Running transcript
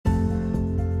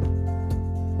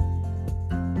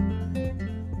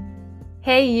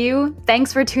Hey, you.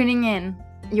 Thanks for tuning in.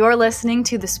 You're listening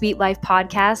to the Sweet Life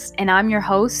Podcast, and I'm your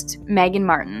host, Megan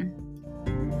Martin.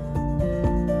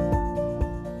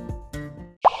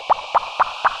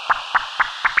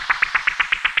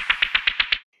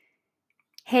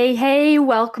 Hey,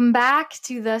 welcome back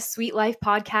to the Sweet Life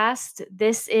Podcast.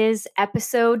 This is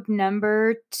episode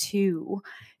number 2.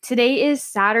 Today is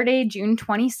Saturday, June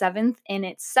 27th, and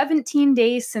it's 17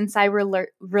 days since I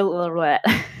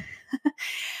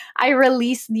I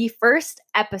released the first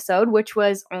episode, which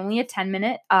was only a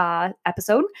 10-minute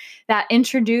episode that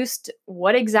introduced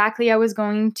what exactly I was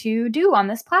going to do on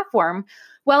this platform.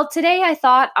 Well, today I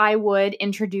thought I would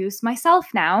introduce myself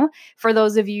now for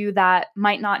those of you that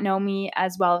might not know me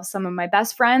as well as some of my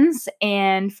best friends.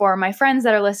 And for my friends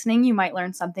that are listening, you might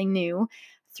learn something new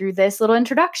through this little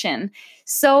introduction.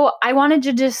 So I wanted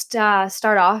to just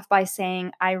start off by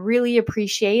saying I really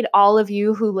appreciate all of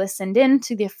you who listened in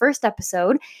to the first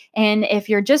episode. And if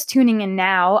you're just tuning in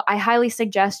now, I highly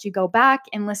suggest you go back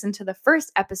and listen to the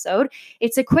first episode.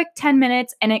 It's a quick 10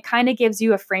 minutes and it kind of gives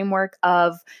you a framework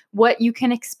of what you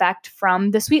can expect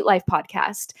from the Sweet Life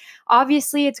podcast.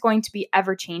 Obviously, it's going to be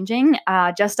ever changing,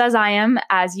 just as I am,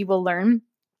 as you will learn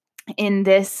in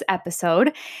this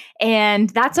episode. And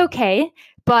that's okay.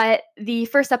 But the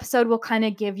first episode will kind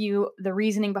of give you the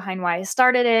reasoning behind why I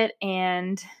started it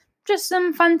and just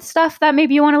some fun stuff that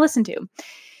maybe you want to listen to.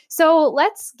 So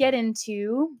let's get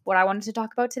into what I wanted to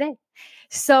talk about today.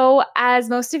 So as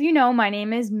most of you know, my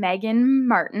name is Megan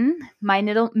Martin. My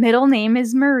middle name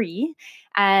is Marie.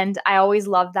 And I always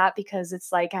love that because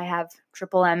it's like I have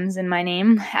triple M's in my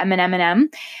name, M and M and M.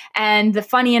 And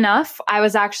funny enough, I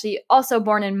was actually also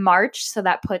born in March. So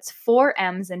that puts 4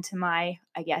 M's into my,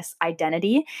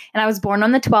 identity. And I was born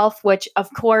on the 12th, which of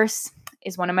course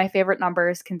is one of my favorite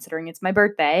numbers considering it's my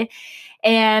birthday.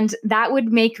 And that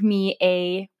would make me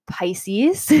a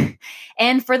Pisces.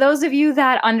 And for those of you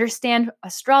that understand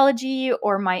astrology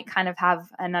or might kind of have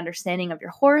an understanding of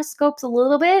your horoscopes a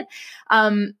little bit,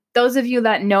 those of you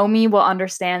that know me will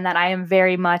understand that I am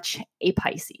very much a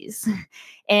Pisces.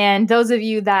 And those of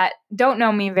you that don't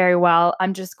know me very well,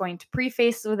 I'm just going to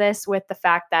preface this with the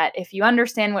fact that if you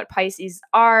understand what Pisces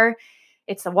are,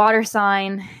 it's the water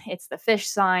sign, it's the fish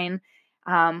sign.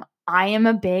 I am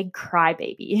a big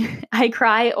crybaby. I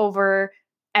cry over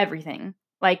everything.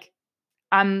 Like,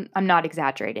 I'm not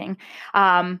exaggerating.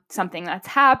 Something that's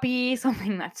happy,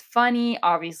 something that's funny,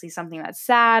 obviously something that's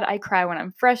sad. I cry when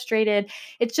I'm frustrated.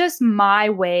 It's just my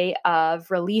way of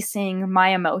releasing my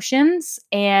emotions.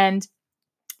 And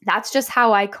that's just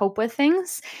how I cope with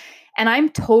things. And I'm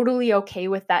totally okay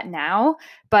with that now.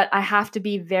 But I have to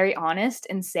be very honest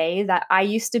and say that I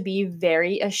used to be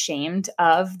very ashamed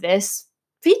of this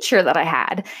feature that I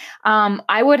had.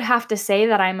 I would have to say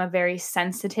that I'm a very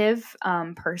sensitive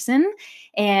person,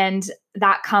 and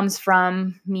that comes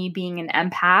from me being an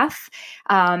empath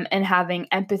and having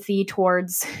empathy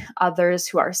towards others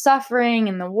who are suffering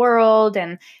in the world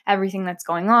and everything that's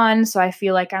going on. So I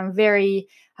feel like I'm very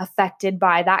affected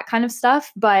by that kind of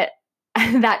stuff, but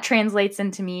that translates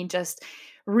into me just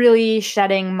really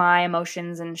shedding my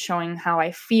emotions and showing how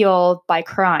I feel by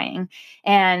crying.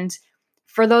 And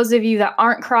for those of you that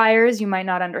aren't criers, you might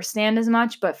not understand as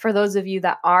much, but for those of you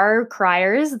that are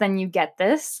criers, then you get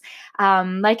this.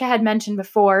 Like I had mentioned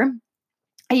before,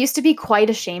 I used to be quite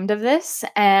ashamed of this.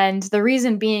 And the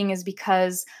reason being is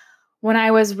because when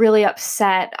I was really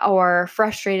upset or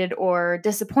frustrated or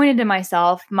disappointed in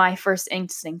myself, my first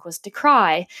instinct was to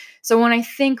cry. So when I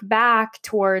think back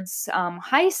towards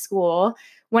high school,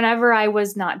 whenever I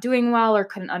was not doing well or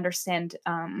couldn't understand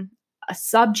a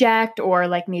subject, or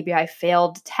like maybe I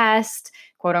failed a test,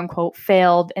 quote unquote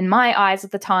failed in my eyes at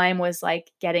the time was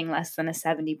like getting less than a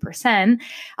 70%,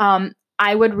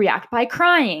 I would react by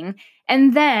crying.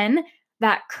 And then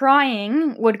that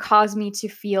crying would cause me to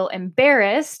feel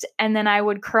embarrassed. And then I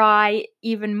would cry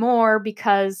even more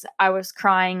because I was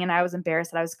crying and I was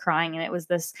embarrassed that I was crying. And it was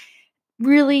this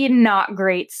really not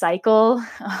great cycle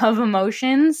of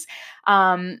emotions,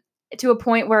 to a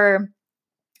point where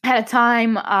at a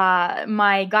time,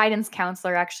 my guidance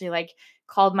counselor actually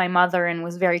called my mother and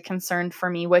was very concerned for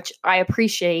me, which I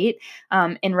appreciate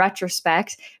in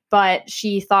retrospect. But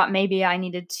she thought maybe I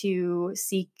needed to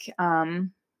seek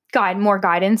more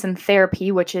guidance and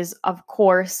therapy, which is of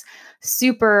course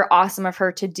super awesome of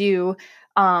her to do.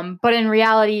 But in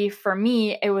reality, for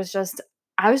me, I was just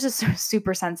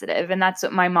super sensitive, and that's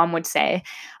what my mom would say.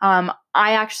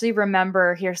 I actually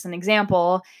remember, here's an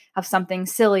example of something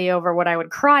silly over what I would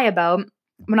cry about.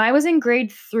 When I was in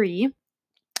grade 3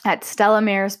 at Stella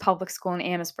Maris Public School in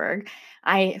Amherstburg,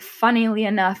 I funnily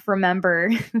enough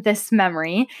remember this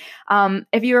memory.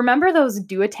 If you remember those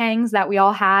duotangs that we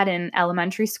all had in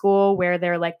elementary school, where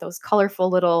they're like those colorful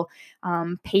little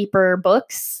paper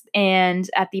books, and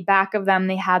at the back of them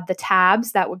they had the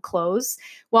tabs that would close.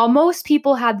 Well, most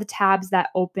people had the tabs that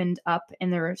opened up,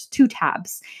 and there was two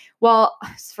tabs. Well,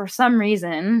 for some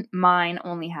reason, mine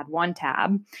only had one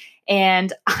tab.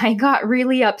 And I got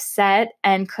really upset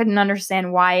and couldn't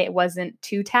understand why it wasn't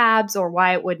two tabs or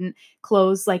why it wouldn't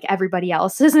close like everybody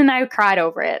else's. And I cried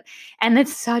over it. And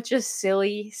it's such a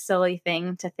silly, silly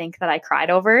thing to think that I cried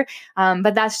over.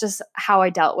 But that's just how I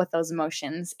dealt with those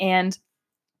emotions. And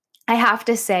I have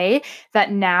to say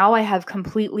that now I have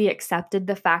completely accepted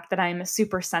the fact that I'm a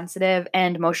super sensitive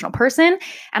and emotional person.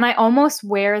 And I almost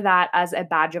wear that as a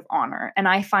badge of honor. And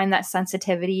I find that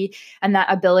sensitivity and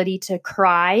that ability to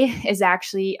cry is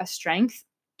actually a strength.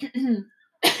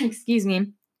 Excuse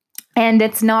me. And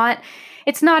it's not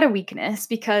a weakness,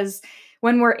 because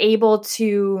when we're able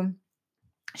to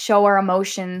show our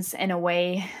emotions in a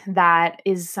way that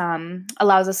is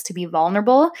allows us to be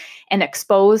vulnerable and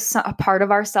expose a part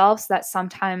of ourselves that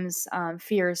sometimes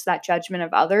fears that judgment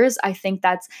of others, I think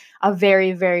that's a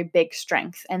very, very big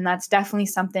strength. And that's definitely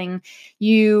something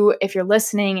if you're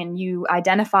listening and you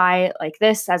identify like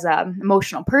this as an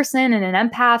emotional person and an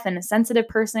empath and a sensitive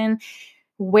person,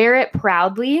 wear it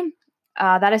proudly.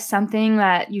 That is something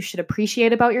that you should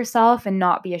appreciate about yourself and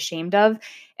not be ashamed of.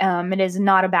 It is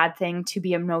not a bad thing to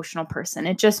be an emotional person.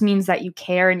 It just means that you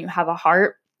care and you have a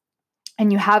heart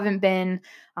and you haven't been,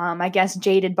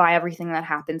 jaded by everything that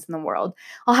happens in the world.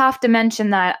 I'll have to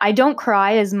mention that I don't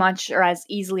cry as much or as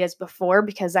easily as before,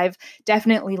 because I've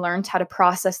definitely learned how to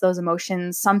process those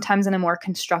emotions, sometimes in a more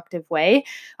constructive way.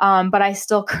 But I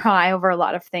still cry over a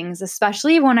lot of things,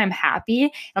 especially when I'm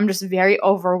happy. I'm just very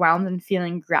overwhelmed and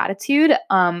feeling gratitude.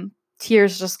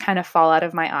 Tears just kind of fall out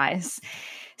of my eyes.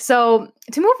 So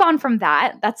to move on from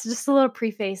that, that's just a little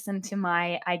preface into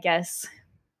my,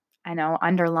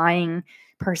 underlying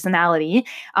personality.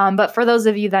 But for those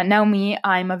of you that know me,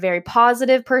 I'm a very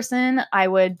positive person. I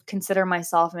would consider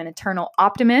myself an eternal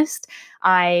optimist.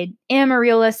 I am a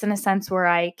realist in a sense where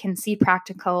I can see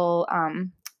practical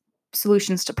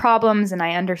solutions to problems, and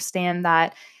I understand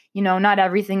that not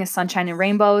everything is sunshine and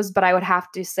rainbows, but I would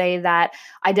have to say that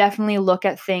I definitely look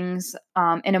at things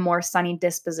in a more sunny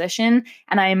disposition.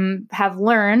 And have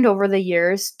learned over the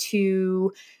years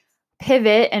to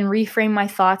pivot and reframe my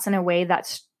thoughts in a way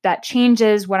that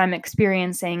changes what I'm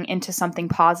experiencing into something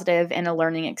positive and a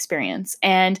learning experience.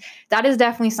 And that is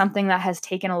definitely something that has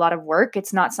taken a lot of work.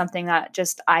 It's not something that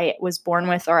just I was born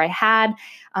with or I had.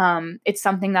 It's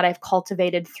something that I've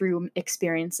cultivated through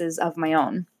experiences of my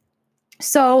own.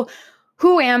 So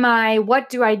who am I? What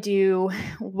do I do?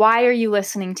 Why are you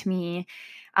listening to me?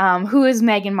 Who is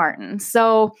Megan Martin?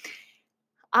 So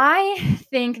I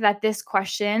think that this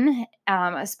question,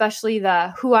 especially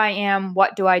the who I am,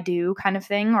 what do I do kind of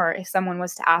thing, or if someone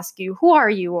was to ask you, who are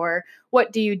you or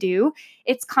what do you do?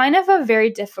 It's kind of a very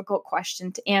difficult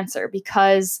question to answer,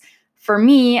 because for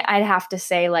me, I'd have to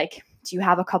say, like, do you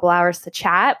have a couple hours to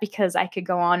chat? Because I could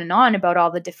go on and on about all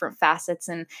the different facets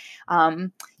and,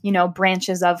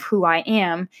 branches of who I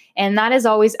am. And that is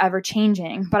always ever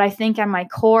changing. But I think at my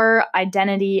core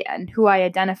identity and who I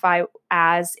identify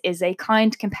as is a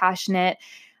kind, compassionate,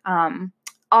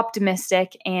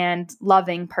 optimistic, and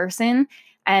loving person.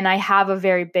 And I have a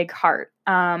very big heart.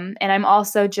 And I'm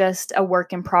also just a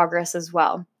work in progress as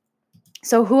well.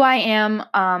 So who I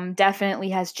am definitely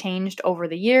has changed over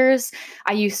the years.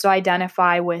 I used to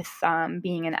identify with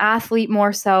being an athlete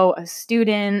more so, a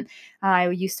student. I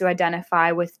used to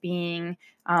identify with being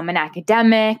an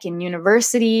academic in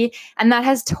university, and that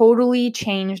has totally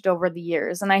changed over the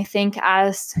years. And I think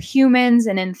as humans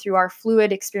and through our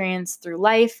fluid experience through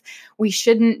life, we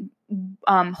shouldn't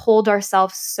hold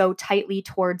ourselves so tightly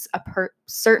towards a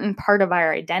certain part of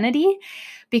our identity,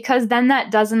 because then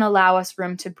that doesn't allow us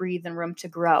room to breathe and room to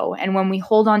grow. And when we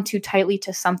hold on too tightly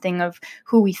to something of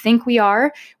who we think we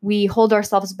are, we hold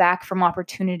ourselves back from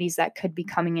opportunities that could be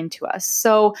coming into us.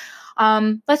 So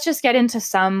let's just get into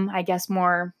some,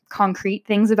 more concrete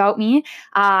things about me.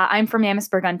 I'm from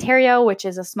Amherstburg, Ontario, which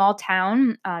is a small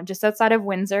town just outside of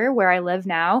Windsor, where I live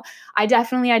now. I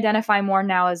definitely identify more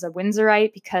now as a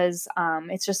Windsorite, because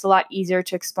it's just a lot easier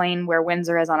to explain where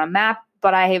Windsor is on a map.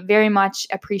 But I very much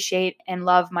appreciate and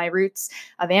love my roots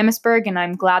of Amherstburg, and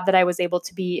I'm glad that I was able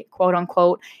to be, quote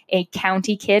unquote, a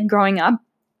county kid growing up.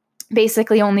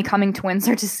 basically only coming to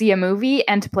Windsor to see a movie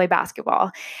and to play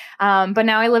basketball. But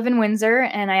now I live in Windsor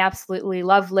and I absolutely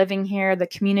love living here. The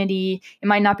community, it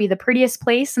might not be the prettiest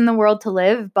place in the world to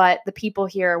live, but the people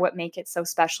here are what make it so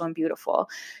special and beautiful.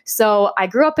 So I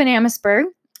grew up in Amherstburg.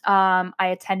 I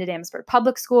attended Amherstburg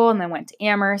Public School and then went to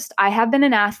Amherst. I have been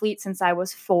an athlete since I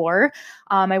was 4.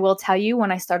 I will tell you,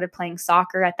 when I started playing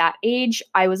soccer at that age,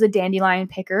 I was a dandelion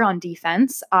picker on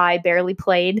defense. I barely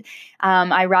played.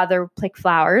 I rather pick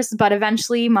flowers, but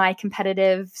eventually my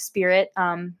competitive spirit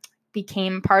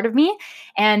became part of me.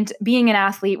 And being an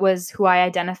athlete was who I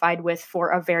identified with for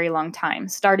a very long time,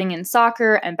 starting in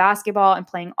soccer and basketball and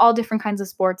playing all different kinds of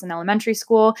sports in elementary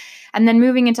school, and then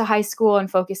moving into high school and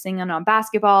focusing on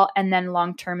basketball, and then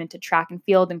long-term into track and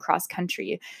field and cross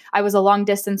country. I was a long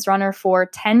distance runner for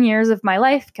 10 years of my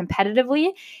life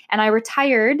competitively, and I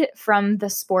retired from the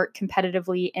sport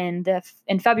competitively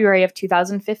in February of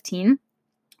 2015.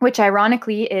 Which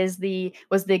ironically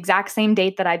was the exact same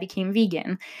date that I became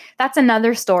vegan. That's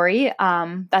another story.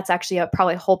 That's actually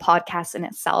probably a whole podcast in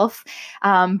itself.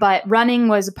 But running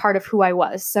was a part of who I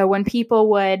was. So when people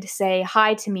would say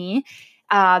hi to me,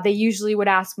 they usually would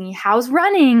ask me, "How's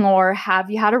running?" or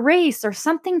 "Have you had a race?" or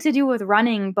something to do with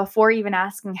running before even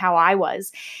asking how I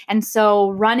was. And so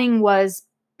running was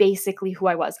basically who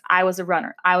I was. I was a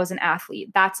runner. I was an athlete.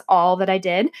 That's all that I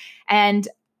did. And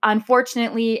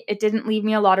unfortunately, it didn't leave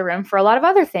me a lot of room for a lot of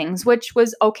other things, which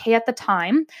was okay at the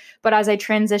time. But as I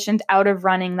transitioned out of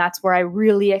running, that's where I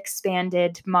really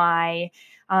expanded my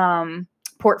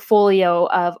portfolio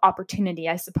of opportunity,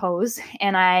 I suppose.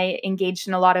 And I engaged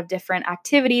in a lot of different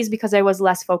activities because I was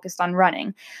less focused on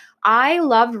running. I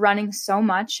loved running so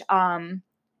much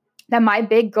that my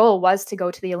big goal was to go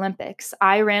to the Olympics.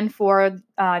 I ran for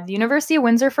the University of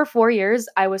Windsor for 4 years.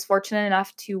 I was fortunate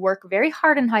enough to work very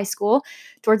hard in high school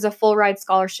towards a full ride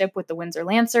scholarship with the Windsor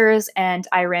Lancers, and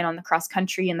I ran on the cross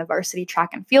country and the varsity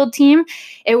track and field team.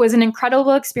 It was an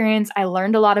incredible experience. I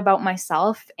learned a lot about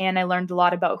myself, and I learned a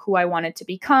lot about who I wanted to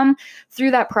become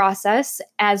through that process,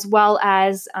 as well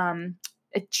as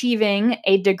achieving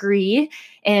a degree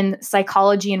in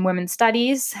psychology and women's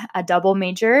studies, a double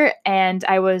major, and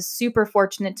I was super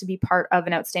fortunate to be part of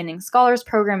an outstanding scholars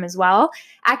program as well.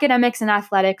 Academics and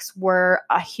athletics were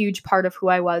a huge part of who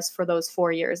I was for those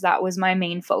 4 years. That was my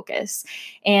main focus.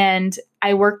 And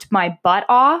I worked my butt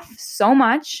off so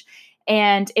much,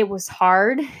 and it was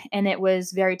hard and it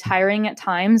was very tiring at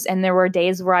times. And there were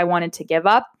days where I wanted to give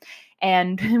up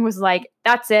and it was like,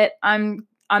 that's it.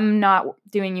 I'm not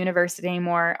doing university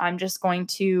anymore. I'm just going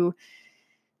to,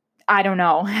 I don't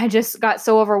know. I just got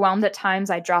so overwhelmed at times.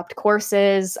 I dropped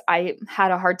courses. I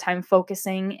had a hard time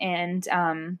focusing and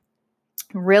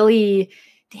really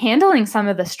handling some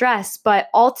of the stress. But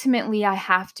ultimately, I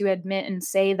have to admit and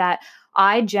say that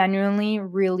I genuinely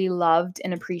really loved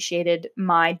and appreciated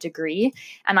my degree.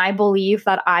 And I believe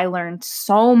that I learned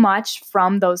so much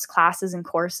from those classes and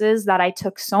courses that I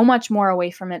took so much more away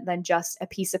from it than just a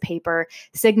piece of paper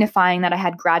signifying that I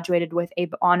had graduated with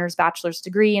an honors bachelor's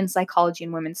degree in psychology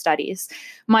and women's studies.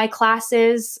 My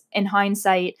classes, in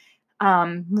hindsight,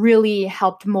 really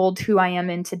helped mold who I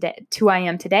am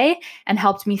today, and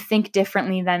helped me think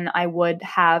differently than I would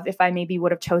have if I maybe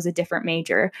would have chose a different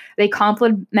major. They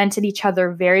complemented each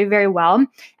other very, very well.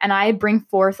 And I bring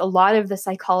forth a lot of the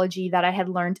psychology that I had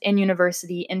learned in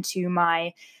university into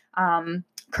my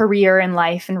career and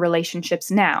life and relationships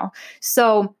now.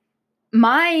 So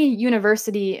my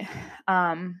university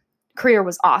career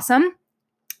was awesome.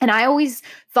 And I always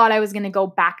thought I was going to go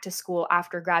back to school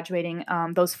after graduating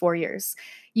those 4 years.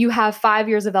 You have 5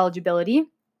 years of eligibility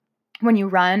when you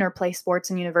run or play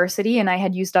sports in university, and I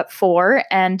had used up 4.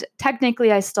 And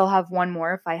technically, I still have 1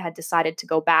 more if I had decided to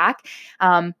go back.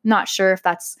 Not sure if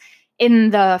that's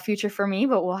in the future for me,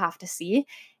 but we'll have to see.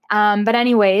 But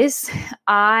anyways,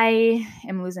 I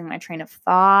am losing my train of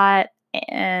thought,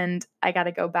 and I got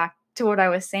to go back to what I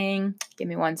was saying. Give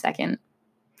me 1 second.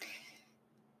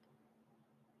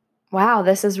 Wow,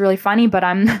 this is really funny, but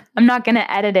I'm not going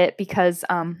to edit it because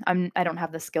I don't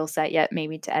have the skill set yet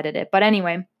maybe to edit it. But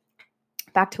anyway,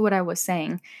 back to what I was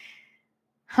saying.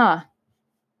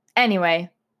 Anyway,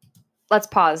 let's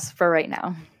pause for right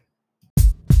now.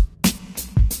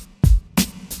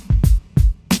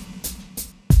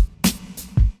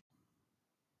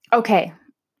 Okay,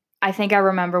 I think I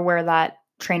remember where that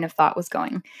train of thought was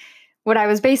going. What I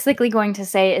was basically going to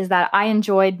say is that I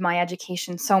enjoyed my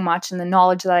education so much and the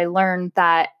knowledge that I learned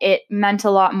that it meant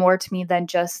a lot more to me than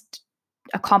just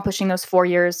accomplishing those 4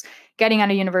 years, getting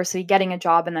out of university, getting a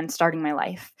job, and then starting my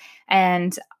life.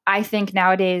 And I think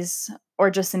nowadays,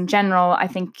 or just in general, I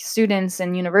think students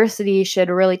in university should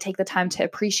really take the time to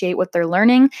appreciate what they're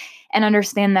learning and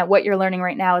understand that what you're learning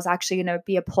right now is actually going to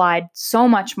be applied so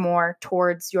much more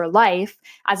towards your life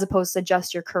as opposed to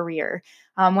just your career.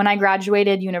 When I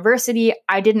graduated university,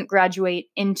 I didn't graduate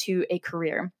into a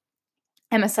career.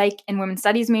 I'm a psych and women's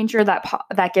studies major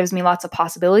that gives me lots of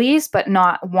possibilities, but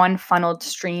not one funneled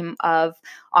stream of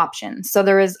options. So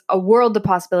there is a world of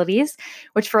possibilities,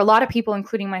 which for a lot of people,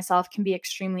 including myself, can be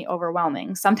extremely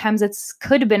overwhelming. Sometimes it's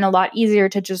could have been a lot easier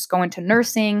to just go into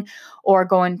nursing or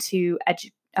go into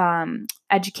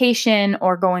education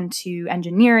or go into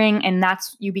engineering, and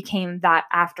you became that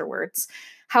afterwards.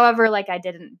 However, like I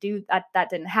didn't do that. That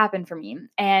didn't happen for me,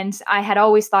 and I had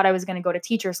always thought I was going to go to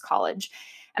teachers college.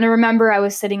 And I remember I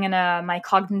was sitting in my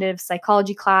cognitive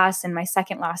psychology class in my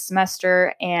second last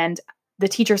semester, and the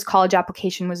teacher's college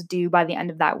application was due by the end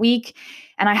of that week.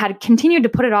 And I had continued to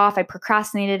put it off. I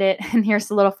procrastinated it. And here's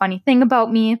the little funny thing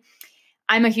about me.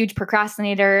 I'm a huge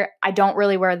procrastinator. I don't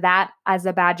really wear that as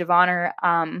a badge of honor.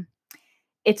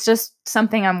 It's just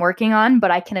something I'm working on,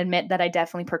 but I can admit that I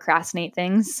definitely procrastinate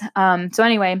things. So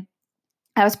anyway,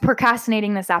 I was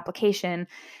procrastinating this application,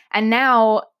 and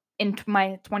now in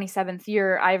my 27th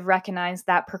year, I've recognized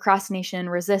that procrastination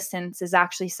resistance is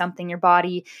actually something your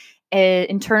body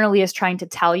internally is trying to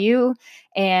tell you.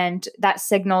 And that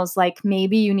signals like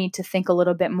maybe you need to think a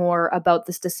little bit more about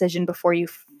this decision before you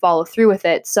follow through with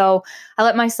it. So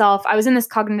I was in this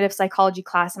cognitive psychology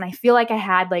class, and I feel like I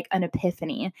had like an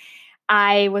epiphany.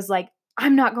 I was like,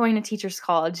 I'm not going to teachers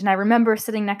college. And I remember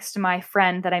sitting next to my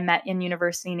friend that I met in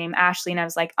university named Ashley. And I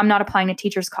was like, I'm not applying to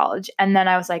teachers college. And then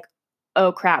I was like,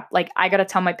 oh crap, like I got to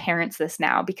tell my parents this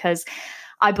now, because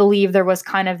I believe there was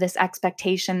kind of this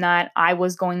expectation that I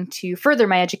was going to further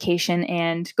my education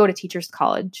and go to teachers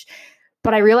college.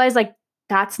 But I realized like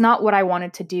that's not what I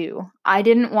wanted to do. I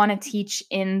didn't want to teach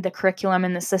in the curriculum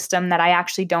and the system that I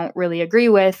actually don't really agree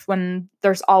with, when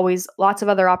there's always lots of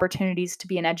other opportunities to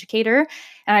be an educator.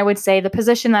 And I would say the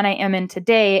position that I am in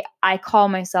today, I call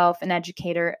myself an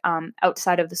educator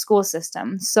outside of the school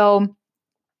system. So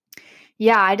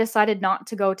yeah, I decided not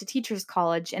to go to teachers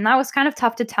college. And that was kind of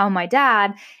tough to tell my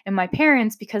dad and my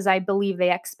parents, because I believe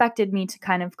they expected me to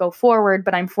kind of go forward.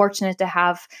 But I'm fortunate to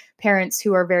have parents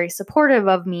who are very supportive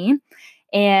of me,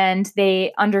 and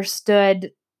they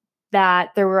understood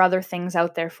that there were other things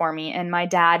out there for me. And my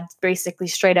dad basically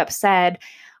straight up said,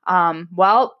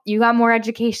 well, you got more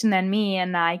education than me,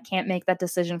 and I can't make that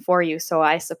decision for you. So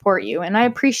I support you. And I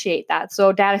appreciate that.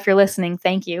 So Dad, if you're listening,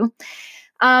 thank you.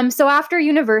 So after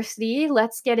university,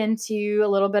 let's get into a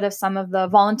little bit of some of the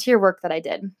volunteer work that I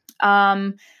did.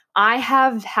 I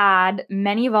have had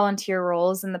many volunteer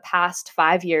roles in the past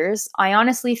 5 years. I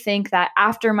honestly think that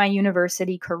after my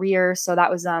university career, so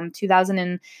that was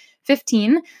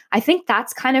 2015, I think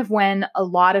that's kind of when a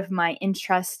lot of my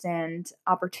interests and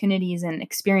opportunities and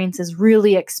experiences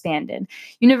really expanded.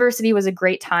 University was a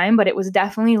great time, but it was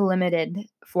definitely limited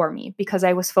for me because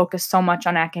I was focused so much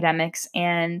on academics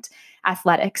and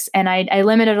athletics. And I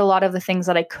limited a lot of the things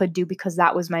that I could do because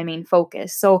that was my main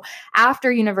focus. So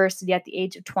after university at the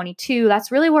age of 22,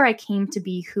 that's really where I came to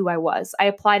be who I was. I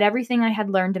applied everything I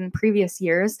had learned in previous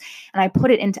years and I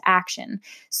put it into action.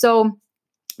 So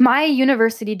my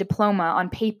university diploma on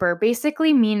paper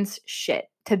basically means shit,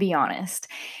 to be honest,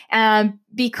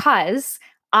 because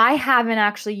I haven't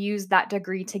actually used that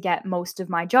degree to get most of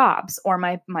my jobs or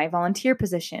my volunteer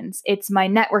positions. It's my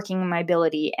networking and my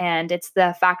ability, and it's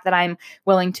the fact that I'm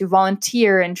willing to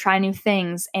volunteer and try new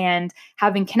things and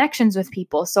having connections with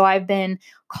people. So I've been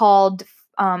called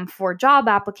for job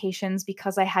applications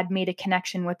because I had made a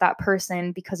connection with that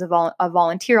person because of a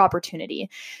volunteer opportunity.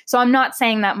 So I'm not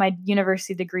saying that my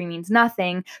university degree means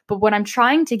nothing, but what I'm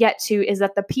trying to get to is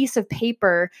that the piece of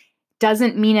paper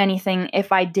doesn't mean anything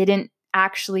if I didn't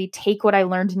actually take what I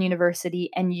learned in university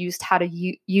and used how to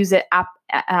use it,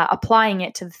 applying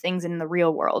it to the things in the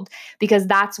real world, because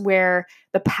that's where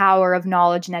the power of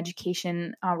knowledge and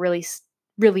education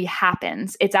really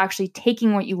happens. It's actually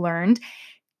taking what you learned,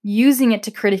 using it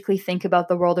to critically think about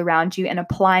the world around you and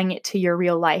applying it to your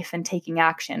real life and taking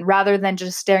action, rather than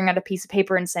just staring at a piece of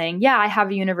paper and saying, yeah, I have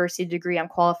a university degree, I'm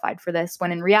qualified for this,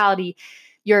 when in reality,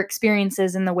 your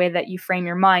experiences and the way that you frame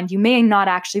your mind, you may not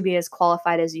actually be as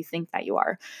qualified as you think that you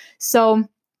are. So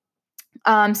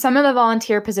Some of the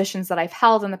volunteer positions that I've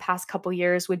held in the past couple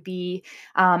years would be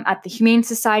at the Humane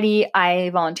Society. I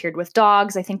volunteered with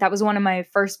dogs. I think that was one of my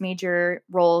first major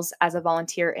roles as a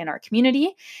volunteer in our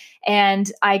community.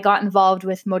 And I got involved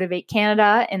with Motivate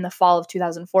Canada in the fall of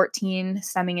 2014,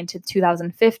 stemming into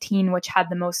 2015, which had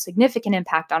the most significant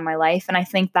impact on my life. And I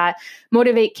think that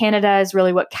Motivate Canada is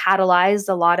really what catalyzed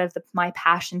a lot of my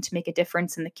passion to make a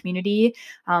difference in the community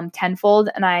tenfold.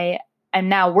 And I'm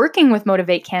now working with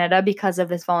Motivate Canada because of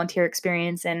this volunteer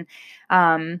experience and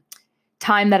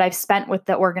time that I've spent with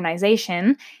the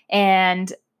organization.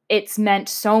 And it's meant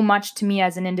so much to me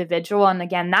as an individual. And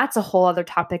again, that's a whole other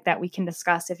topic that we can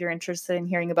discuss if you're interested in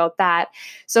hearing about that.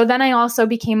 So then I also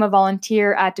became a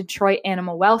volunteer at Detroit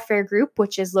Animal Welfare Group,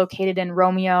 which is located in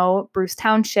Romeo, Bruce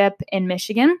Township in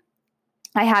Michigan.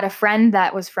 I had a friend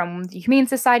that was from the Humane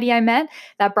Society I met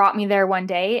that brought me there one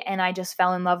day, and I just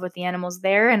fell in love with the animals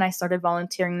there, and I started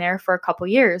volunteering there for a couple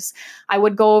years. I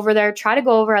would go over there, try to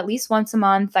go over at least once a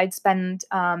month. I'd spend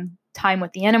time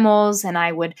with the animals, and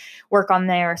I would work on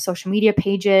their social media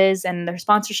pages and their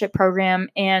sponsorship program,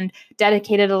 and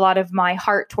dedicated a lot of my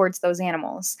heart towards those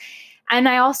animals. And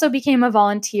I also became a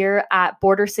volunteer at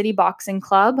Border City Boxing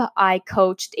Club. I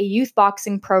coached a youth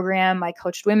boxing program. I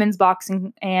coached women's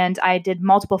boxing, and I did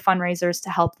multiple fundraisers to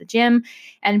help the gym,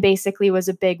 and basically was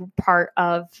a big part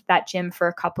of that gym for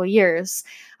a couple years.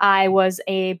 I was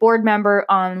a board member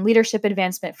on leadership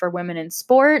advancement for women in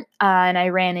sport, and I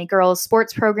ran a girls'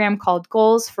 sports program called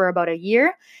Goals for about a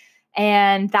year.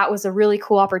 And that was a really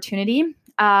cool opportunity.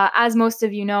 As most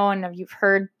of you know, and you've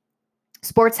heard,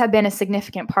 sports have been a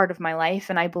significant part of my life,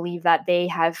 and I believe that they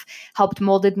have helped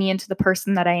molded me into the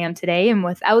person that I am today. And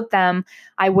without them,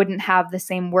 I wouldn't have the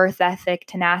same work ethic,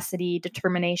 tenacity,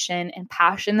 determination, and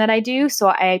passion that I do. So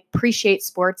I appreciate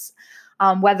sports,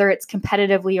 whether it's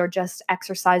competitively or just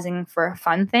exercising for a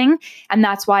fun thing. And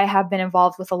that's why I have been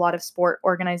involved with a lot of sport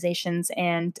organizations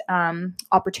and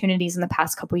opportunities in the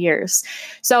past couple years.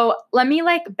 So let me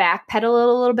backpedal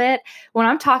a little bit. When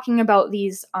I'm talking about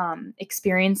these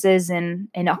experiences and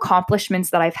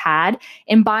accomplishments that I've had,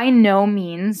 and by no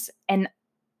means, and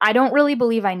I don't really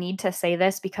believe I need to say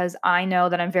this because I know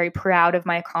that I'm very proud of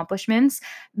my accomplishments.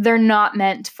 They're not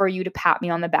meant for you to pat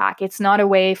me on the back. It's not a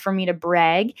way for me to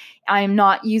brag. I'm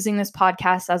not using this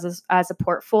podcast as a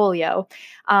portfolio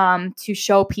to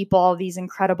show people all these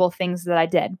incredible things that I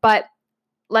did. But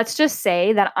let's just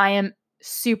say that I am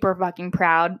super fucking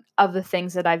proud of the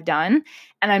things that I've done.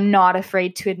 And I'm not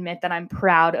afraid to admit that I'm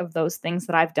proud of those things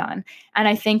that I've done. And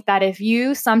I think that if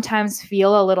you sometimes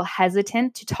feel a little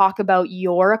hesitant to talk about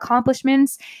your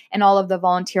accomplishments and all of the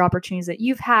volunteer opportunities that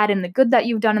you've had and the good that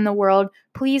you've done in the world,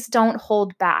 please don't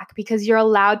hold back, because you're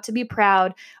allowed to be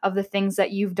proud of the things that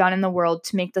you've done in the world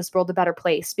to make this world a better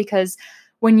place. Because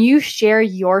when you share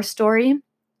your story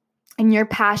and your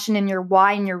passion and your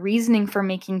why and your reasoning for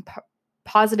making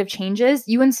positive changes,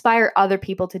 you inspire other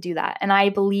people to do that. And I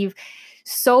believe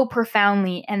so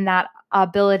profoundly in that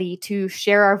ability to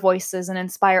share our voices and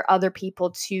inspire other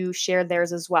people to share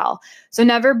theirs as well. So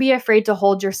never be afraid to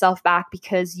hold yourself back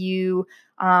because you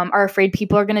are afraid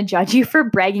people are going to judge you for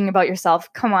bragging about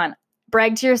yourself. Come on,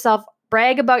 brag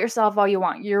about yourself all you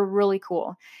want. You're really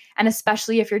cool. And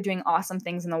especially if you're doing awesome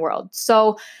things in the world.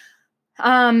 So,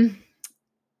 so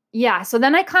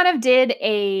then I kind of did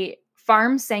a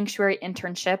farm sanctuary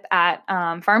internship at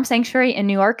Farm Sanctuary in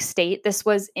New York State. This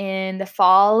was in the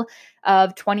fall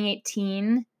of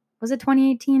 2018. Was it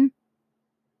 2018?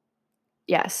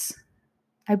 Yes,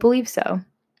 I believe so.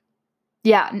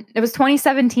 Yeah, it was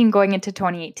 2017 going into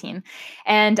 2018.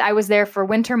 And I was there for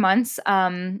winter months.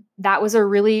 That was a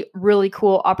really, really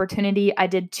cool opportunity. I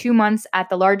did 2 months at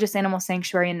the largest animal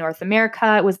sanctuary in North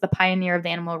America. It was the pioneer of the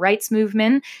animal rights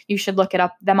movement. You should look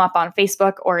them up on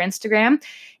Facebook or Instagram.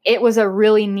 It was a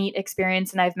really neat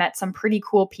experience, and I've met some pretty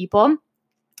cool people.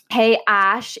 Hey,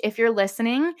 Ash, if you're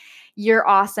listening, you're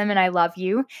awesome and I love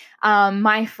you.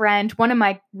 My friend, one of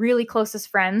my really closest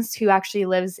friends who actually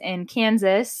lives in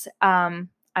Kansas,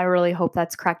 I really hope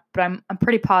that's correct, but I'm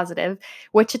pretty positive.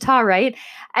 Wichita, right?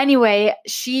 Anyway,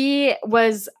 she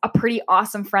was a pretty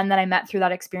awesome friend that I met through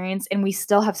that experience, and we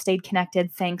still have stayed connected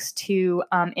thanks to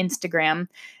Instagram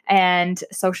and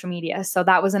social media. So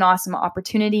that was an awesome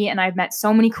opportunity, and I've met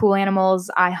so many cool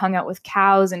animals. I hung out with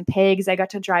cows and pigs. I got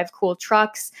to drive cool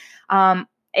trucks.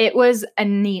 It was a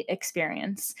neat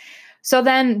experience. So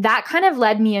then that kind of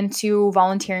led me into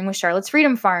volunteering with Charlotte's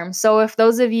Freedom Farm. So if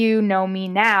those of you know me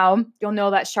now, you'll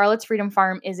know that Charlotte's Freedom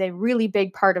Farm is a really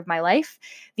big part of my life.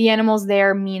 The animals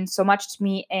there mean so much to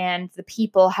me, and the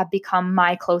people have become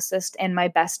my closest and my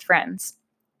best friends.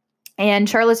 And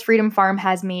Charlotte's Freedom Farm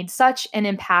has made such an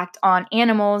impact on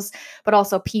animals, but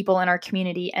also people in our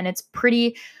community. And it's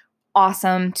pretty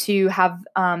awesome to have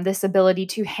this ability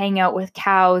to hang out with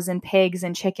cows and pigs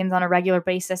and chickens on a regular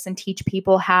basis and teach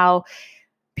people how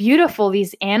beautiful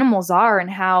these animals are and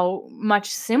how much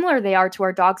similar they are to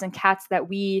our dogs and cats that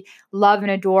we love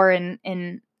and adore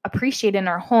and appreciate in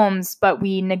our homes, but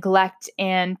we neglect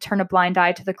and turn a blind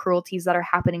eye to the cruelties that are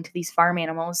happening to these farm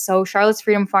animals. So Charlotte's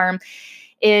Freedom Farm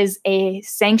is a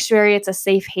sanctuary. It's a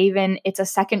safe haven. It's a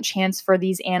second chance for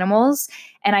these animals.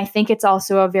 And I think it's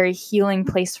also a very healing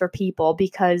place for people,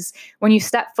 because when you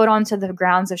step foot onto the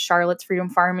grounds of Charlotte's Freedom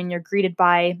Farm and you're greeted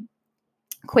by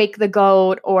Quake the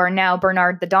goat, or now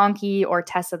Bernard the donkey, or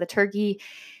Tessa the turkey,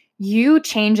 you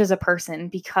change as a person,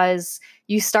 because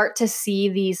you start to see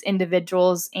these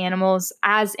animals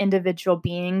as individual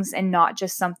beings and not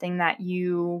just something that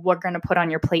you were going to put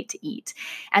on your plate to eat.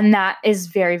 And that is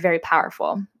very, very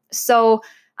powerful. So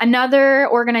another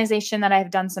organization that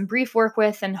I've done some brief work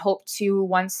with and hope to,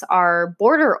 once our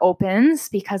border opens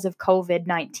because of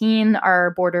COVID-19,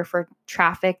 our border for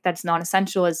traffic that's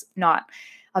non-essential is not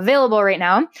available right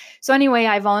now. So anyway,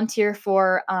 I volunteer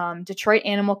for Detroit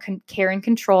Animal Care and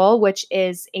Control, which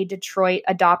is a Detroit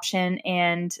adoption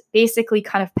and basically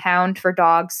kind of pound for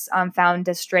dogs found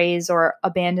as strays or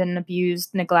abandoned,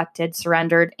 abused, neglected,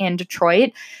 surrendered in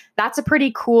Detroit. That's a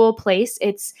pretty cool place.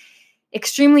 It's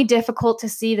extremely difficult to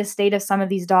see the state of some of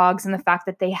these dogs and the fact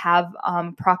that they have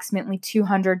approximately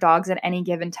 200 dogs at any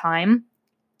given time.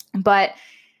 But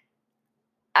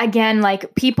again,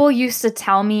 like, people used to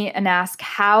tell me and ask,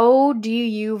 how do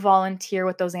you volunteer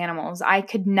with those animals? I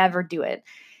could never do it.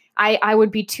 I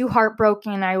would be too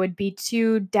heartbroken. I would be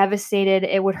too devastated.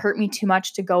 It would hurt me too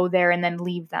much to go there and then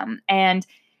leave them. And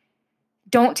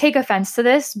don't take offense to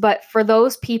this, but for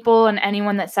those people and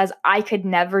anyone that says, I could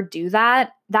never do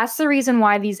that, that's the reason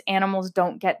why these animals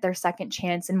don't get their second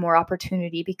chance and more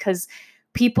opportunity, because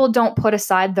people don't put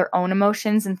aside their own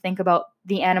emotions and think about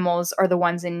the animals or the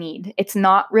ones in need. It's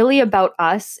not really about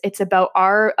us. It's about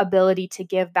our ability to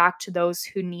give back to those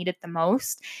who need it the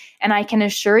most. And I can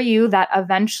assure you that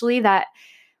eventually that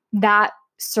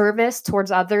service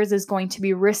towards others is going to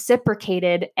be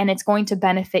reciprocated, and it's going to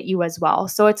benefit you as well.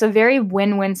 So it's a very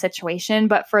win-win situation.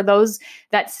 But for those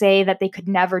that say that they could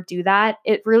never do that,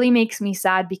 it really makes me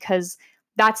sad, because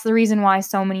that's the reason why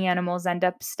so many animals end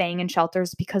up staying in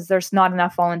shelters, because there's not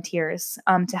enough volunteers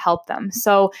to help them.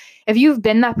 So if you've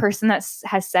been that person that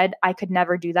has said, I could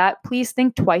never do that, please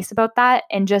think twice about that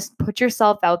and just put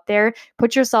yourself out there,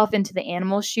 put yourself into the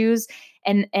animal's shoes,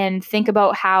 and think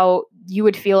about how you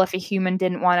would feel if a human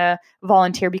didn't want to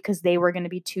volunteer because they were going to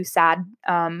be too sad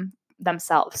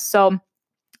themselves. So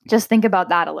just think about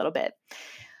that a little bit.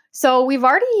 So we've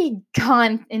already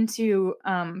gone into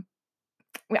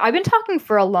I've been talking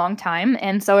for a long time.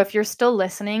 And so if you're still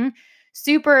listening,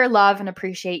 super love and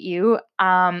appreciate you.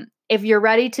 If you're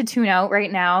ready to tune out right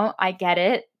now, I get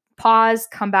it. Pause,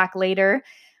 come back later.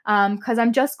 Because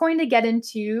I'm just going to get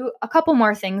into a couple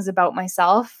more things about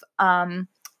myself.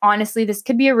 Honestly, this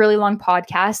could be a really long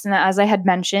podcast. And as I had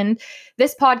mentioned,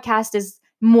 this podcast is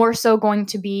more so going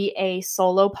to be a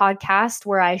solo podcast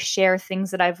where I share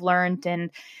things that I've learned and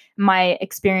my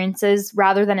experiences,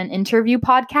 rather than an interview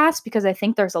podcast, because I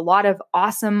think there's a lot of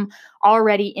awesome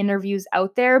already interviews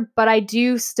out there, but I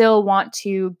do still want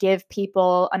to give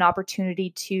people an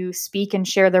opportunity to speak and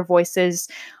share their voices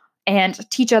and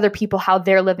teach other people how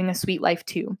they're living a sweet life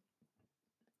too.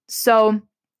 So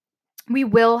we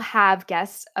will have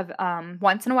guests of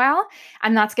once in a while,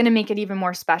 and that's going to make it even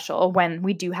more special when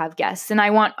we do have guests. And I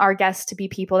want our guests to be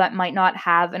people that might not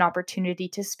have an opportunity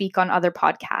to speak on other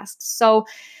podcasts. So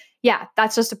yeah,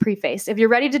 that's just a preface. If you're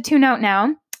ready to tune out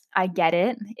now, I get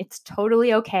it. It's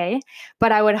totally okay.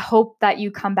 But I would hope that you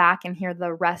come back and hear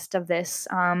the rest of this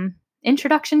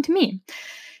introduction to me.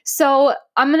 So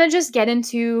I'm going to just get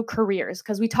into careers,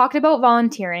 because we talked about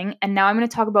volunteering, and now I'm going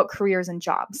to talk about careers and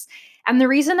jobs. And the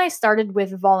reason I started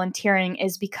with volunteering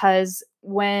is because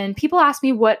when people ask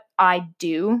me what I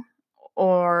do,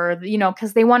 or,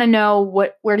 because they want to know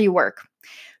where do you work?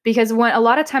 Because a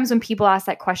lot of times when people ask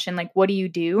that question, like, what do you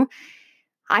do?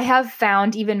 I have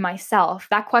found, even myself,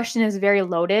 that question is very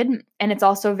loaded, and it's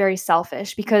also very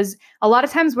selfish, because a lot of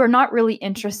times we're not really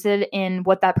interested in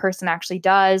what that person actually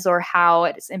does or how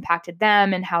it's impacted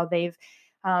them and how they've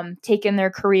taken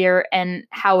their career and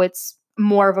how it's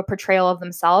more of a portrayal of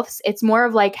themselves. It's more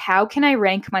of like, how can I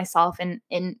rank myself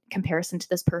in comparison to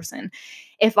this person?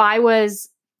 If I was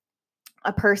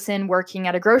a person working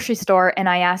at a grocery store and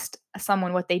I asked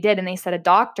someone what they did and they said a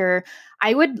doctor,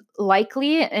 I would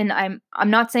likely, and I'm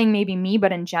not saying maybe me,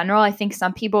 but in general, I think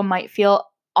some people might feel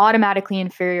automatically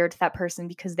inferior to that person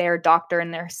because they're a doctor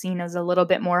and they're seen as a little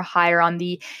bit more higher on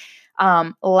the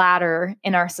ladder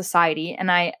in our society.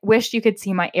 And I wish you could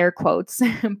see my air quotes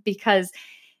because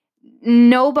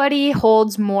nobody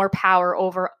holds more power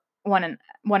over one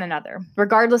another,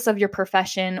 regardless of your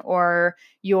profession or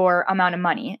your amount of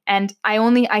money. And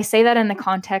I say that in the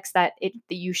context that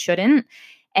you shouldn't.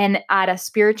 And at a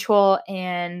spiritual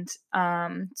and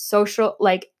social,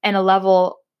 and a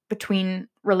level between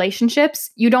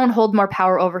relationships, you don't hold more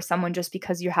power over someone just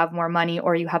because you have more money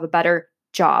or you have a better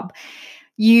job.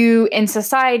 In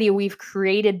society, we've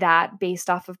created that based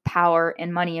off of power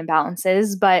and money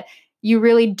imbalances, but you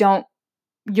really don't.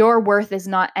 Your worth is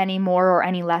not any more or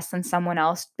any less than someone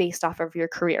else based off of your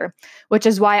career, which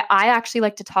is why I actually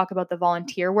like to talk about the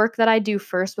volunteer work that I do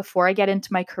first before I get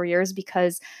into my careers,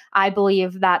 because I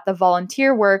believe that the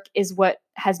volunteer work is what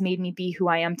has made me be who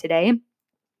I am today.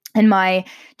 And my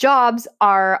jobs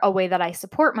are a way that I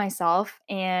support myself,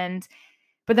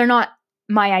 but they're not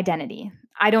my identity.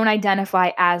 I don't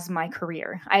identify as my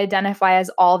career. I identify as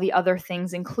all the other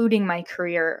things, including my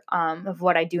career, of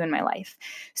what I do in my life.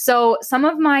 So some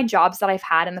of my jobs that I've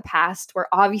had in the past were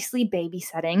obviously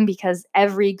babysitting, because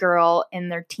every girl in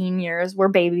their teen years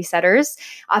were babysitters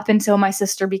up until my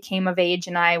sister became of age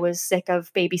and I was sick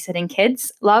of babysitting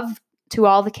kids. Love to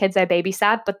all the kids I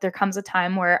babysat, but there comes a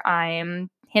time where I'm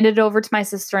handed it over to my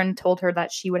sister and told her that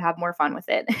she would have more fun with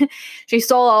it. She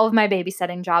stole all of my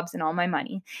babysitting jobs and all my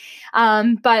money.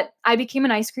 But I became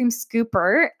an ice cream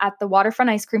scooper at the Waterfront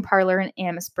Ice Cream Parlor in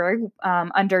Amherstburg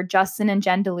under Justin and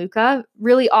Jen DeLuca.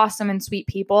 Really awesome and sweet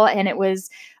people. And it was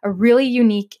a really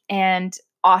unique and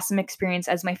awesome experience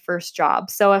as my first job.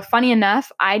 So funny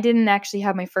enough, I didn't actually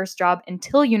have my first job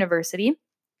until university,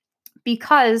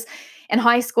 because in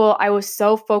high school, I was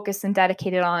so focused and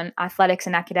dedicated on athletics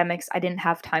and academics, I didn't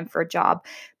have time for a job.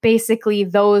 Basically,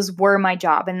 those were my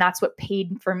job, and that's what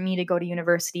paid for me to go to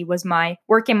university, was my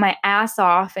working my ass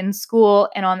off in school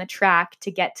and on the track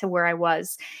to get to where I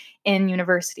was in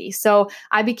university. So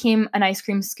I became an ice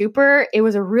cream scooper. It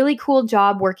was a really cool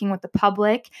job working with the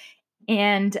public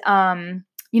and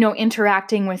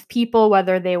interacting with people,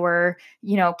 whether they were,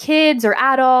 kids or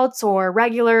adults or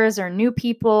regulars or new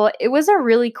people. It was a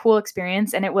really cool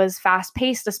experience, and it was fast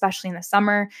paced, especially in the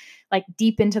summer, like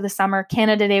deep into the summer.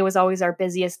 Canada Day was always our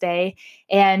busiest day.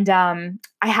 And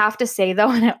I have to say,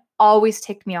 though, and it always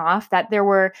ticked me off, that there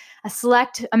were a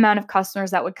select amount of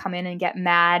customers that would come in and get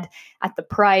mad at the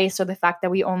price or the fact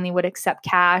that we only would accept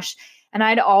cash. And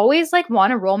I'd always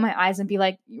want to roll my eyes and be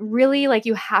like, really?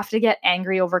 You have to get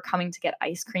angry over coming to get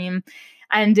ice cream.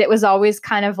 And it was always it's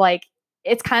kind of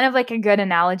like a good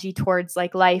analogy towards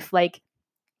life.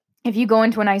 If you go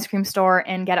into an ice cream store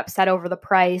and get upset over the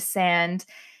price and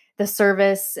the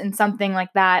service and something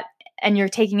like that, and you're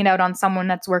taking it out on someone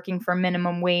that's working for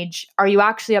minimum wage, are you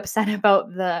actually upset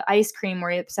about the ice cream, or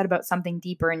are you upset about something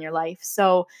deeper in your life?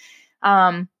 So,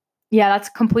 yeah, that's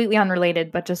completely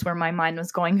unrelated, but just where my mind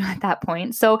was going at that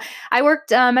point. So I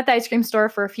worked at the ice cream store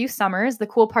for a few summers. The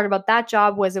cool part about that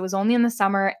job was it was only in the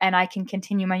summer, and I can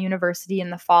continue my university in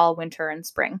the fall, winter, and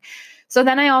spring. So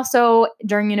then I also,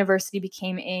 during university,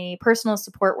 became a personal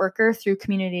support worker through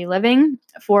community living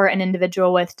for an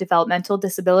individual with developmental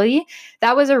disability.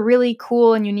 That was a really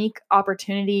cool and unique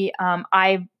opportunity.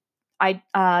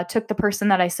 I took the person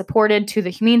that I supported to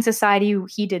the Humane Society.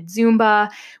 He did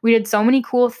Zumba. We did so many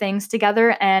cool things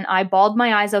together, and I bawled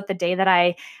my eyes out the day that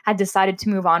I had decided to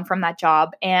move on from that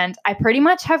job. And I pretty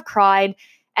much have cried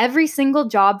every single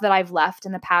job that I've left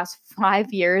in the past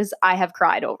 5 years. I have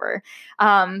cried over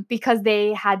because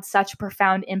they had such a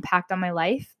profound impact on my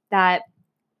life that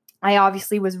I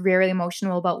obviously was very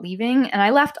emotional about leaving. And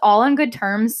I left all on good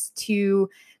terms to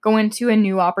go into a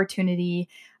new opportunity.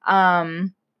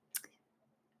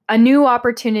 A new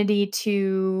opportunity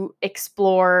to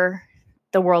explore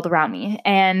the world around me.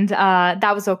 And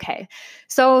that was okay.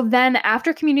 So then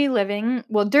after during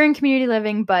community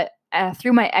living, but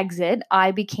through my exit,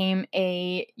 I became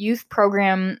a youth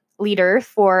program leader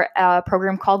for a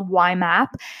program called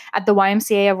YMAP at the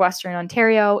YMCA of Western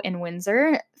Ontario in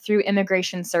Windsor through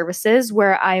Immigration Services,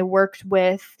 where I worked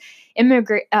with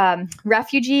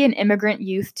refugee and immigrant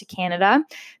youth to Canada.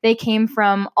 They came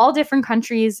from all different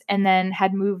countries and then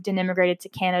had moved and immigrated to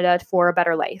Canada for a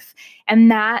better life. And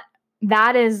that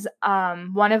is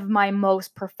one of my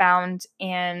most profound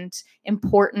and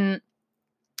important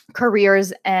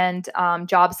careers and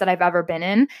jobs that I've ever been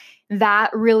in. That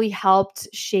really helped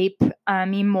shape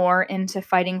me more into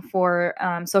fighting for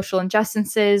social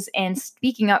injustices and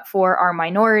speaking up for our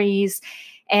minorities,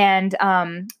 and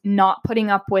not putting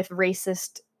up with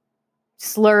racist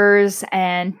slurs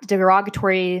and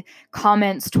derogatory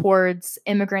comments towards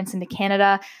immigrants into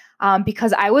Canada,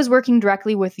 because I was working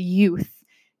directly with youth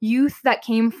that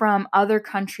came from other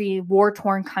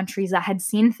war-torn countries that had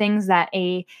seen things that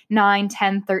a 9,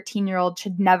 10, 13-year-old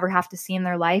should never have to see in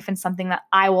their life, and something that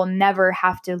I will never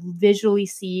have to visually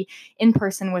see in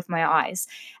person with my eyes.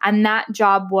 And that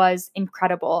job was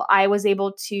incredible. I was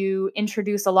able to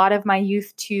introduce a lot of my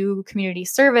youth to community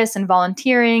service and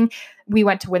volunteering. We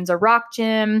went to Windsor Rock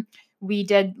Gym. We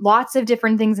did lots of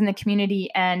different things in the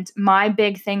community. And my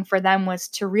big thing for them was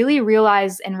to really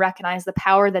realize and recognize the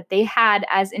power that they had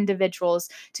as individuals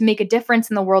to make a difference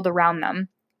in the world around them.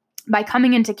 By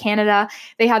coming into Canada,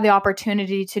 they had the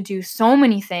opportunity to do so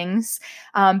many things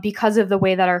because of the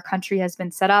way that our country has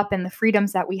been set up and the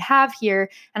freedoms that we have here.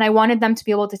 And I wanted them to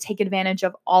be able to take advantage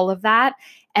of all of that.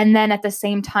 And then at the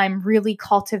same time, really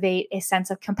cultivate a sense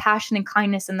of compassion and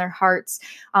kindness in their hearts,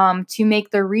 to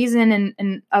make the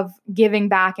reason of giving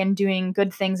back and doing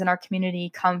good things in our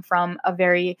community come from a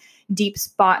very deep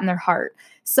spot in their heart.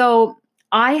 So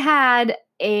I had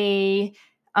a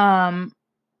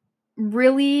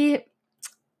really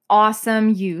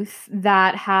awesome youth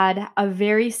that had a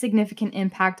very significant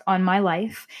impact on my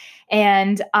life.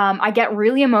 And I get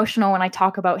really emotional when I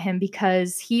talk about him,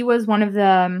 because he was one of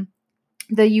the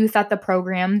youth at the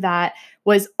program that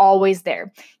was always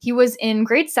there. He was in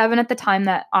grade 7 at the time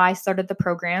that I started the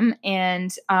program.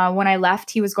 And when I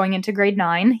left, he was going into grade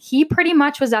 9. He pretty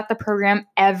much was at the program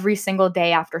every single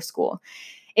day after school.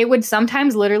 It would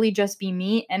sometimes literally just be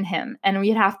me and him, and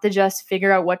we'd have to just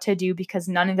figure out what to do because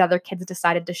none of the other kids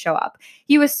decided to show up.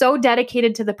 He was so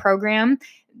dedicated to the program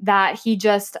that it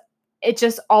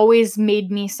just always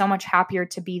made me so much happier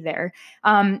to be there.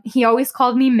 He always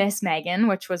called me Miss Megan,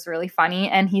 which was really funny,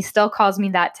 and he still calls me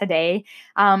that today.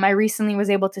 I recently was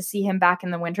able to see him back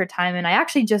in the wintertime, and I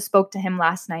actually just spoke to him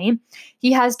last night.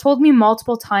 He has told me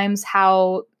multiple times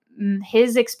how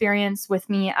his experience with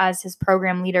me as his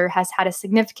program leader has had a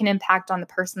significant impact on the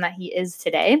person that he is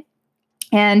today.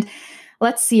 And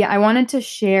let's see, I wanted to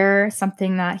share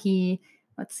something that he,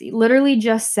 literally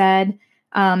just said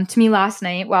to me last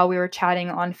night while we were chatting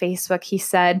on Facebook. He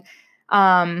said,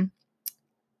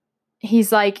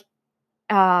 he's like,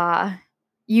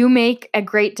 you make a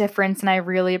great difference, and I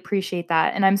really appreciate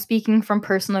that. And I'm speaking from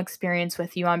personal experience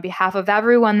with you on behalf of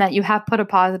everyone that you have put a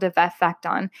positive effect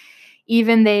on.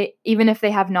 Even if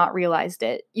they have not realized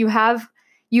it. You've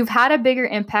had a bigger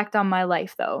impact on my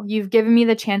life, though. You've given me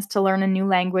the chance to learn a new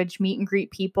language, meet and greet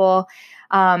people.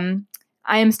 I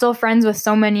am still friends with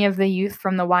so many of the youth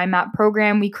from the YMAP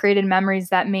program. We created memories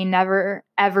that may never,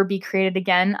 ever be created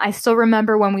again. I still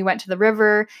remember when we went to the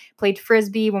river, played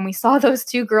Frisbee, when we saw those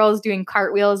 2 girls doing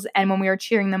cartwheels, and when we were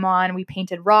cheering them on, we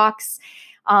painted rocks.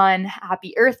 On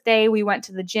Happy Earth Day, we went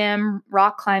to the gym,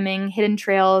 rock climbing, hidden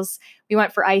trails. We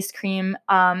went for ice cream.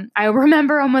 I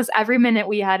remember almost every minute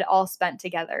we had all spent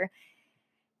together.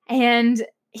 And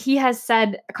he has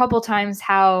said a couple times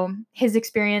how his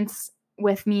experience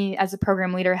with me as a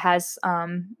program leader has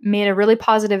made a really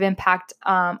positive impact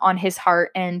on his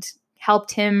heart and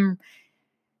helped him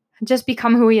just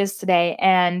become who he is today.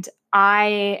 And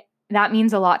that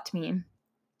means a lot to me.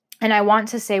 And I want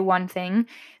to say one thing,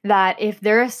 that if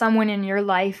there is someone in your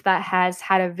life that has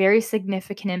had a very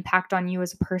significant impact on you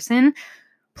as a person,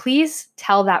 please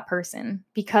tell that person,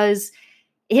 because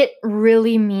it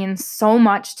really means so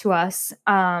much to us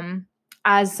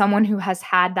as someone who has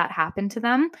had that happen to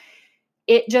them.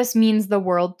 It just means the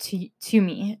world to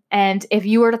me. And if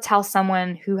you were to tell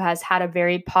someone who has had a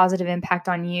very positive impact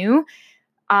on you,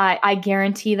 I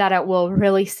guarantee that it will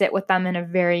really sit with them in a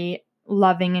very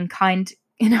loving and kind,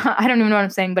 I don't even know what I'm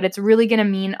saying, but it's really going to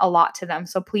mean a lot to them.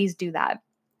 So please do that.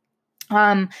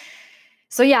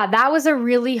 So yeah, that was a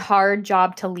really hard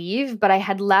job to leave, but I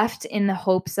had left in the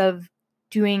hopes of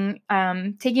taking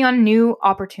on new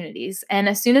opportunities. And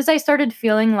as soon as I started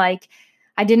feeling like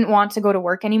I didn't want to go to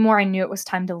work anymore, I knew it was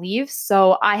time to leave.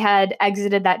 So I had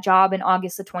exited that job in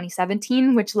August of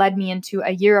 2017, which led me into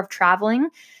a year of traveling.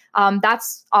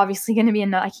 That's obviously going to be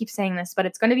I keep saying this, but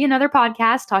it's going to be another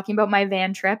podcast talking about my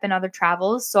van trip and other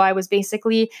travels. So I was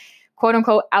basically, quote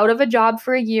unquote, out of a job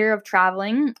for a year of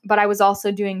traveling, but I was also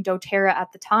doing doTERRA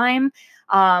at the time.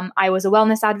 I was a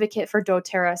wellness advocate for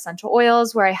doTERRA essential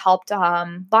oils, where I helped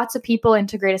lots of people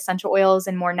integrate essential oils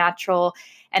and more natural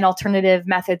and alternative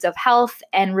methods of health,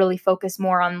 and really focus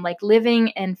more on like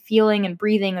living and feeling and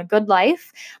breathing a good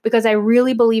life, because I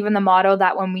really believe in the motto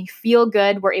that when we feel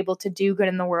good, we're able to do good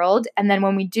in the world. And then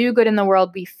when we do good in the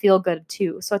world, we feel good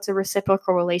too. So it's a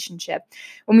reciprocal relationship.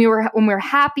 When we're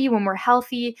happy, when we're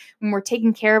healthy, when we're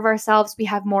taking care of ourselves, we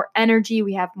have more energy,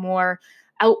 we have more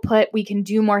output, we can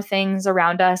do more things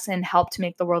around us and help to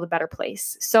make the world a better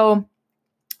place. So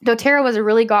doTERRA was a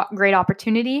really great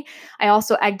opportunity. I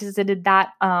also exited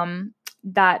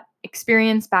that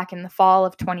experience back in the fall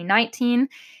of 2019,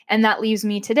 and that leaves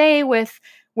me today with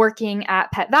working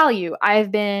at Pet Value. I've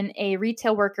been a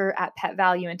retail worker at Pet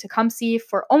Value in Tecumseh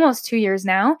for almost 2 years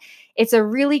now. It's a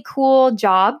really cool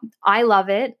job. I love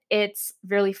it. It's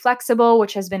really flexible,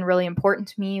 which has been really important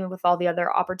to me with all the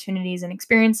other opportunities and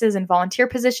experiences and volunteer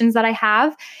positions that I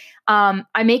have.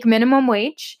 I make minimum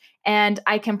wage. And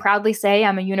I can proudly say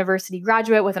I'm a university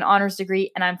graduate with an honors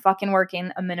degree, and I'm fucking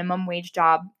working a minimum wage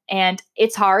job. And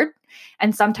it's hard.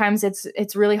 And sometimes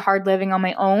it's really hard living on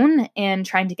my own and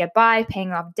trying to get by,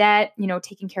 paying off debt,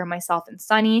 taking care of myself and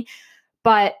Sunny.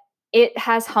 But it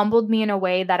has humbled me in a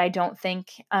way that I don't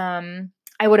think I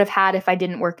would have had if I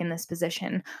didn't work in this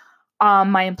position.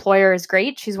 My employer is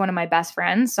great. She's one of my best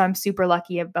friends, so I'm super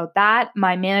lucky about that.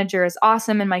 My manager is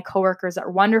awesome, and my coworkers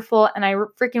are wonderful. And I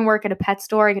freaking work at a pet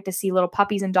store. I get to see little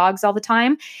puppies and dogs all the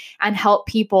time, and help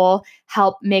people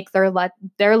make their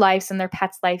lives and their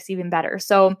pets' lives even better.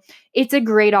 So it's a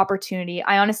great opportunity.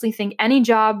 I honestly think any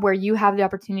job where you have the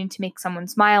opportunity to make someone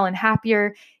smile and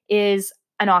happier is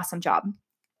an awesome job.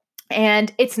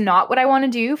 And it's not what I want to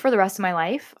do for the rest of my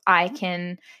life. I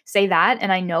can say that,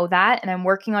 and I know that, and I'm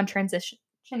working on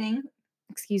transitioning,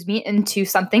 into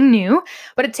something new,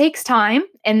 but it takes time.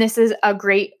 And this is a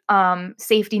great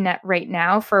safety net right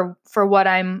now for what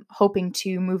I'm hoping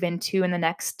to move into in the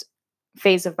next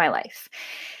phase of my life.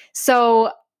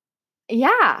 So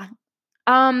yeah,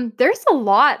 there's a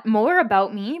lot more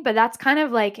about me, but that's kind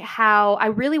of like how I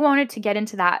really wanted to get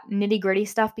into that nitty-gritty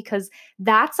stuff, because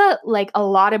that's a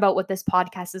lot about what this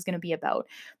podcast is going to be about.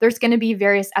 There's going to be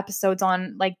various episodes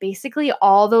on basically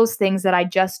all those things that I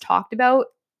just talked about,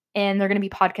 and they're going to be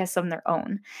podcasts of their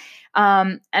own.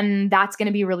 And that's going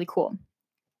to be really cool.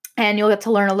 And you'll get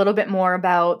to learn a little bit more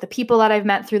about the people that I've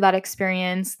met through that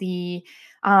experience, the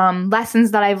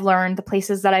lessons that I've learned, the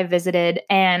places that I've visited.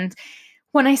 And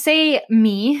when I say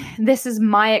me, this is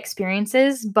my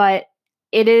experiences, but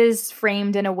it is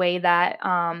framed in a way that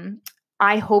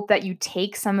I hope that you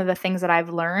take some of the things that I've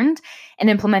learned and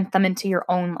implement them into your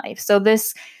own life. So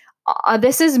this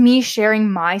is me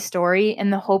sharing my story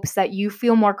in the hopes that you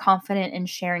feel more confident in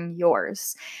sharing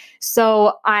yours.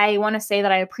 So I want to say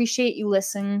that I appreciate you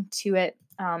listening to it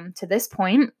to this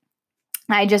point.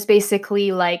 I just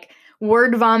basically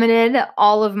word vomited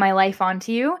all of my life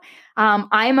onto you.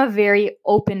 I'm a very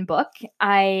open book.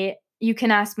 You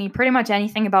can ask me pretty much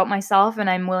anything about myself, and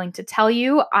I'm willing to tell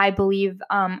you. I believe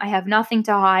I have nothing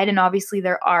to hide, and obviously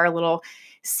there are little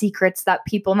secrets that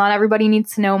not everybody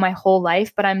needs to know my whole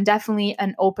life, but I'm definitely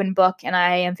an open book, and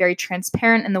I am very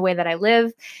transparent in the way that I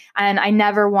live, and I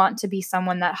never want to be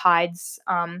someone that hides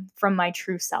from my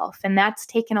true self. And that's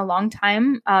taken a long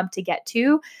time to get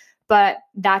to. But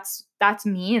that's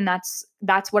me, and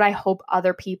that's what I hope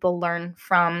other people learn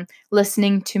from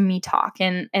listening to me talk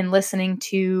and listening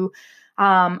to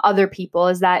other people,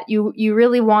 is that you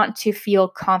really want to feel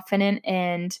confident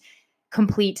and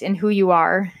complete in who you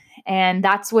are. And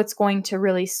that's what's going to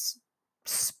really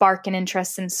spark an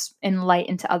interest and light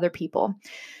into other people.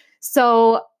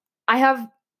 So I have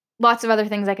lots of other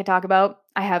things I could talk about.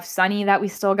 I have Sunny that we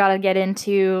still got to get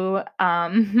into,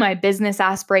 my business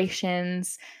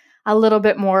aspirations, a little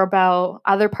bit more about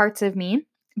other parts of me,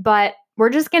 but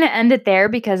we're just going to end it there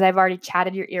because I've already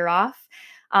chatted your ear off.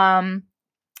 One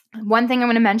thing I'm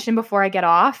going to mention before I get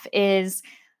off is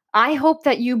I hope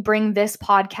that you bring this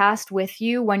podcast with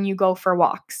you when you go for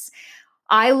walks.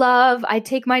 I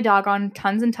take my dog on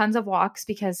tons and tons of walks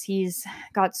because he's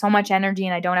got so much energy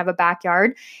and I don't have a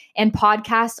backyard. And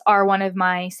podcasts are one of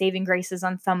my saving graces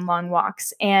on some long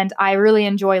walks. And I really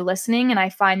enjoy listening. And I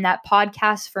find that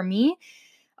podcasts for me,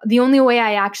 the only way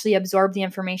I actually absorb the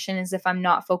information is if I'm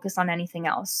not focused on anything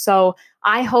else. So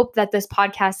I hope that this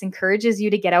podcast encourages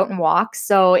you to get out and walk.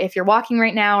 So if you're walking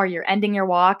right now or you're ending your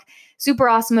walk, super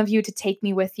awesome of you to take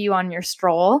me with you on your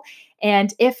stroll.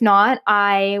 And if not,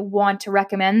 I want to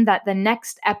recommend that the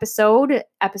next episode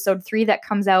 3 that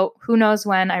comes out, who knows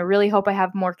when, I really hope I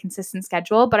have a more consistent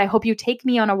schedule, but I hope you take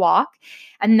me on a walk.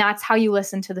 And that's how you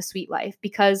listen to The Sweet Life,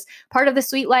 because part of The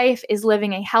Sweet Life is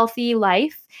living a healthy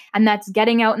life. And that's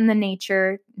getting out in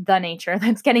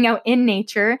that's getting out in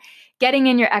nature, getting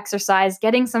in your exercise,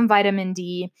 getting some vitamin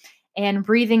D, and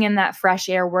breathing in that fresh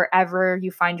air wherever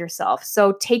you find yourself.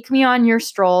 So take me on your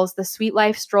strolls, the Sweet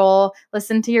Life stroll,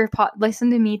 listen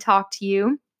to me talk to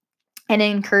you, and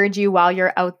encourage you while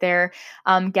you're out there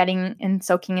getting and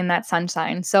soaking in that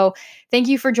sunshine. So thank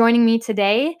you for joining me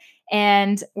today.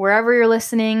 And wherever you're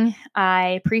listening,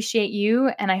 I appreciate you.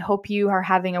 And I hope you are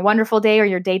having a wonderful day, or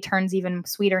your day turns even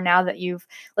sweeter now that you've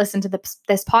listened to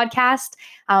this podcast.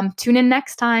 Tune in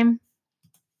next time.